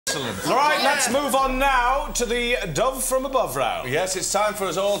Excellent. All right, let's move on now to the dove from above round. Yes, it's time for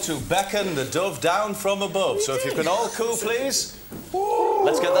us all to beckon the dove down from above. So if you can all coo, please.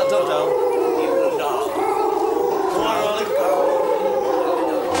 Let's get that dove down. Come on, Rowland.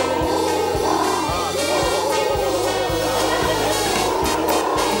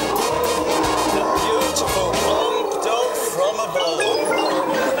 The beautiful plump dove from above.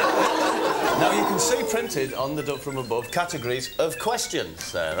 Now, you can see printed on the dove from above categories of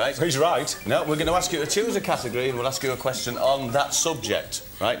questions there, right? He's right. Now, we're going to ask you to choose a category and we'll ask you a question on that subject.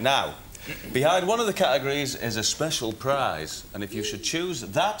 Right now, behind one of the categories is a special prize. And if you should choose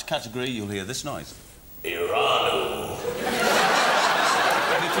that category, you'll hear this noise. Iranu.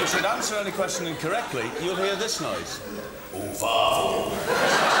 And if you should answer any question incorrectly, you'll hear this noise. Ufa.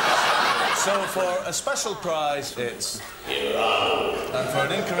 So for a special prize, it's Iranu. And for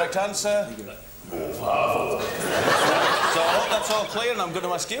an incorrect answer, Ufa. So I hope that's all clear, and I'm going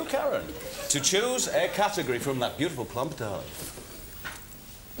to ask you, Caryn, to choose a category from that beautiful plump dove.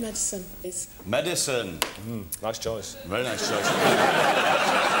 Medicine, please. Medicine. Nice choice. Very nice choice.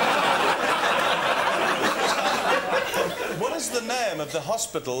 What is the name of the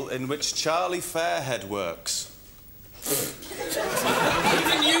hospital in which Charlie Fairhead works?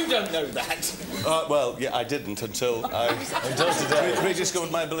 Even you don't know that. Well, yeah, I didn't until I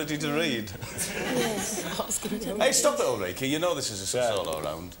rediscovered my ability to read. Yes, I was going to Hey, stop it, Ulrika. You know this is a solo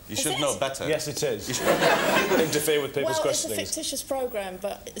round. You should know better. Yes, it is. You should interfere with people's questioning. It's a fictitious programme,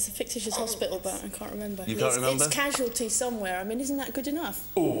 but it's a fictitious hospital, but I can't remember. You can't remember? It's casualty somewhere. I mean, isn't that good enough?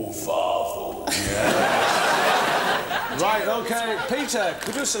 Ooh, far. Yeah. Right, OK. Peter,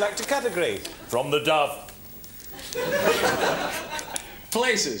 could you select a category? From the dove.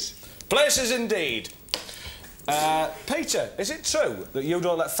 Places. Places indeed. Peter, is it true that you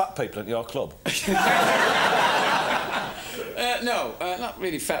don't let fat people at your club? No, not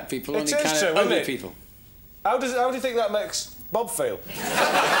really fat people, only It is kind true, of isn't ugly it? people. How do you think that makes Bob feel?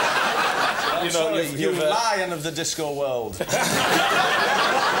 You lion of the disco world.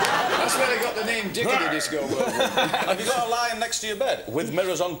 That's where they got the name Dickety Disco World. Have you got a lion next to your bed with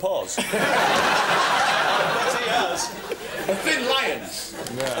mirrors on pause? I bet he has. A thin lion.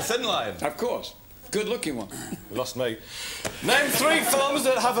 Yeah. A thin lion? Of course. Good-looking one. You lost me. Name 3 films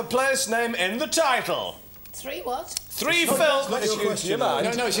that have a place name in the title. 3 what? 3 films.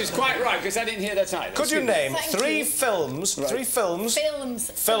 No, she's quite right, because I didn't hear the title. Could you name 3 films? Right. 3 films.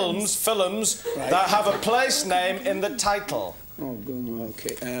 Films. Right. That have a place name in the title. Oh, good.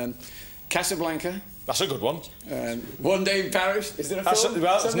 OK. Casablanca. That's a good one. One Day in Paris. Is there a film?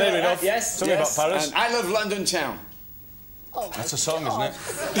 Well, it's near enough. Yes. Tell me about Paris. And I Love London Town. Oh, that's a song, isn't it?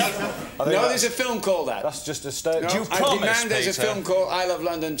 No, there's a film called that. That's just a state. No, Do you I promise, demand there's a Peter? film called I Love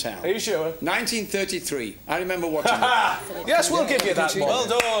London Town. Are you sure? 1933. I remember watching it. Yes, we'll give you that one. Well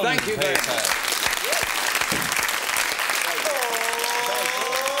done. Thank you very much.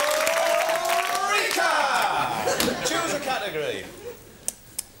 Ulrika! Choose a category.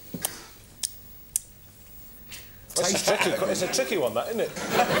 It's a tricky one, that, isn't it?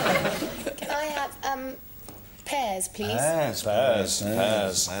 Can I have, pears, please? Pears.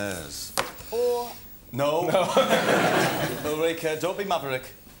 Or... No. Ulrika, don't be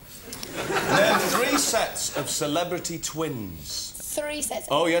maverick. Name 3 sets of celebrity twins. 3 sets?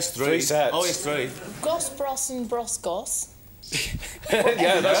 Oh, yes, 3. 3 sets. Oh, yes, 3. Goss, Bros and Bros Goss.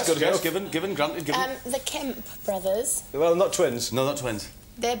 Yeah, that's good. Yes, given, granted, given. The Kemp brothers. Well, not twins. No, not twins.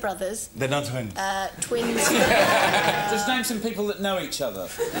 They're brothers. They're not twins. Twins. Just name some people that know each other.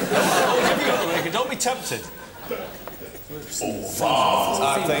 Ulrika, don't be tempted. I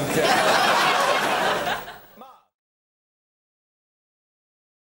think...